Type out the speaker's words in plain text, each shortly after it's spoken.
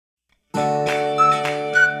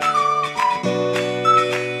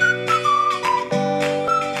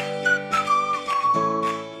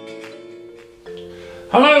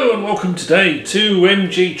welcome today to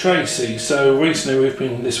MGTracey. So recently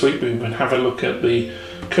this week we've been having a look at the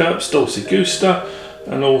Dolce Gusto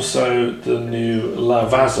and also the new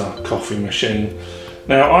Lavazza coffee machine.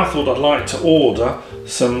 Now I thought I'd like to order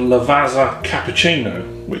some Lavazza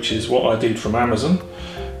Cappuccino, which is what I did from Amazon,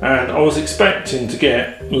 and I was expecting to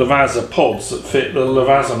get Lavazza pods that fit the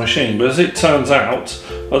Lavazza machine, but as it turns out,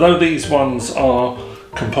 although these ones are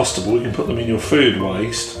compostable, you can put them in your food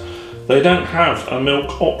waste, they don't have a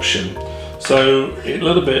milk option. So a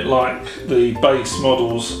little bit like the base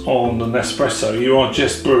models on the Nespresso, you are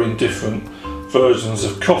just brewing different versions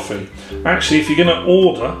of coffee. Actually, if you're going to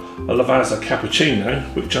order a Lavazza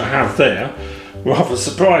Cappuccino, which I have there, rather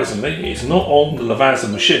surprisingly, it's not on the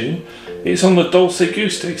Lavazza machine, it's on the Dolce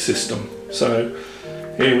Gusto system. So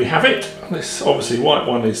here we have it. This obviously white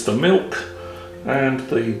one is the milk, and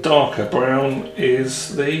the darker brown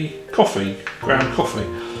is the coffee, ground coffee.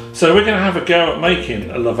 So we're going to have a go at making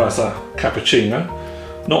a Lavazza Cappuccino,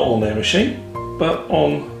 not on their machine, but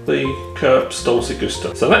on the Dolce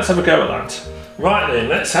Gusto. So let's have a go at that. Right then,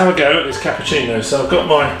 let's have a go at this cappuccino. So I've got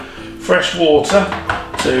my fresh water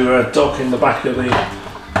to dock in the back of the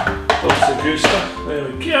Dolce Gusto.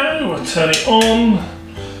 There we go, we'll turn it on.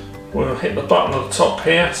 We'll hit the button at the top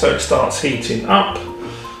here so it starts heating up.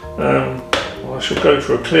 I shall go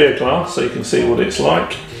for a clear glass so you can see what it's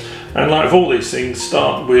like. And like all these things,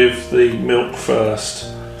 start with the milk first.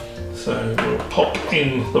 So we'll pop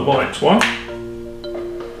in the white one.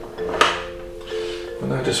 And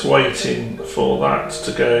now just waiting for that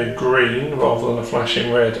to go green rather than a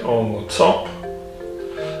flashing red on the top.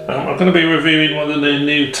 I'm going to be reviewing one of the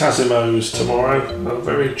new Tassimos tomorrow, a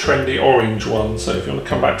very trendy orange one. So if you want to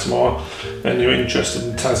come back tomorrow and you're interested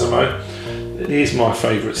in Tassimo, it is my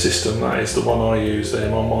favourite system. That is the one I use.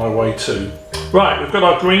 Them on my way too. Right, we've got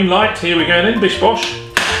our green light. Here we go then, bish bosh.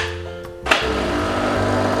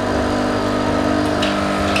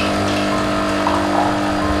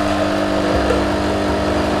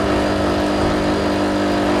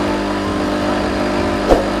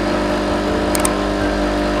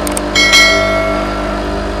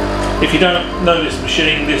 If you don't know this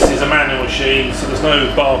machine, this is a manual machine, so there's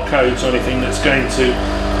no barcodes or anything that's going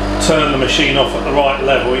to turn the machine off at the right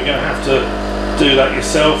level. You're going to have to do that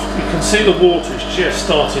yourself. You can see the water is just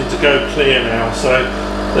starting to go clear now, so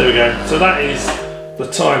there we go. So that is the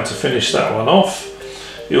time to finish that one off.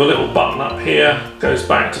 Your little button up here goes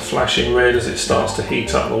back to flashing red as it starts to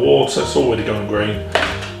heat up the water. It's already gone green.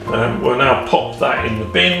 We'll now pop that in the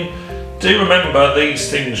bin. Do remember these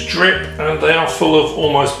things drip and they are full of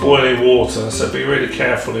almost boiling water, so be really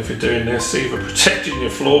careful if you're doing this, either protecting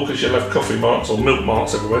your floor because you'll have coffee marks or milk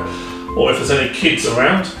marks everywhere, or if there's any kids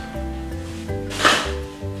around.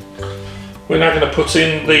 We're now going to put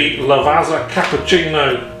in the Lavazza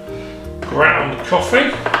Cappuccino ground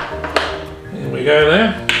coffee. Here we go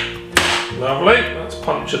there. Lovely. Let's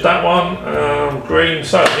puncture that one. Green.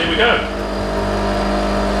 So here we go.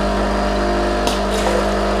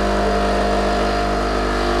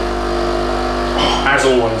 As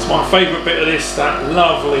always, my favourite bit of this, that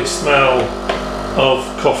lovely smell of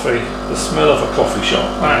coffee. The smell of a coffee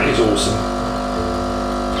shop. That is awesome.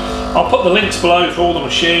 I'll put the links below for all the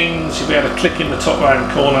machines. You'll be able to click in the top right hand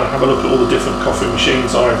corner and have a look at all the different coffee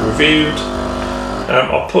machines I've reviewed.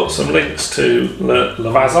 I'll put some links to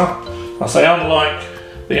Lavazza. I say, unlike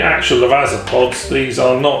the actual Lavazza pods, these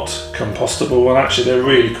are not compostable, and actually they're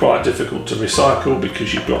really quite difficult to recycle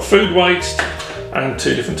because you've got food waste and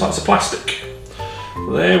two different types of plastic.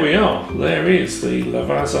 There we are. There is the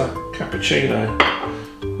Lavazza Cappuccino.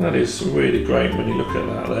 That is really great when you look at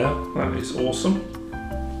that there. That is awesome.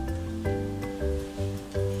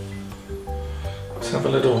 Let's have a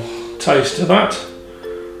little taste of that.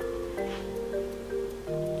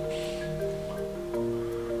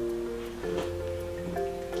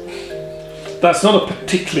 That's not a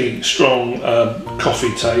particularly strong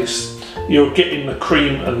coffee taste. You're getting the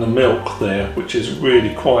cream and the milk there, which is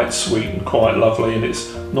really quite sweet and quite lovely, and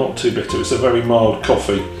it's not too bitter. It's a very mild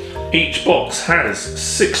coffee. Each box has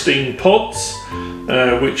 16 pods,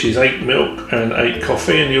 which is 8 milk and 8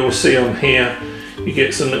 coffee, and you'll see on here you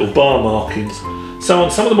get some little bar markings. So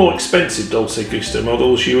on some of the more expensive Dolce Gusto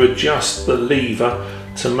models, you adjust the lever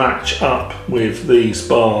to match up with these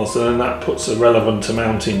bars, and then that puts a relevant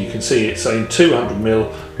amount in. You can see it's saying 200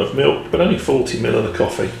 ml of milk, but only 40 ml of the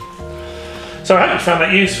coffee. So I hope you found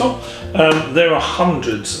that useful. There are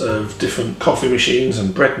hundreds of different coffee machines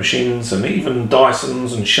and bread machines and even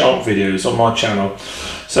Dysons and Shark videos on my channel.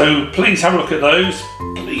 So please have a look at those.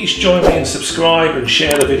 Please join me and subscribe and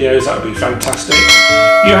share the videos, that would be fantastic.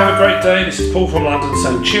 You have a great day. This is Paul from London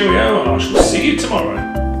saying cheerio, and I shall see you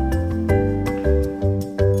tomorrow.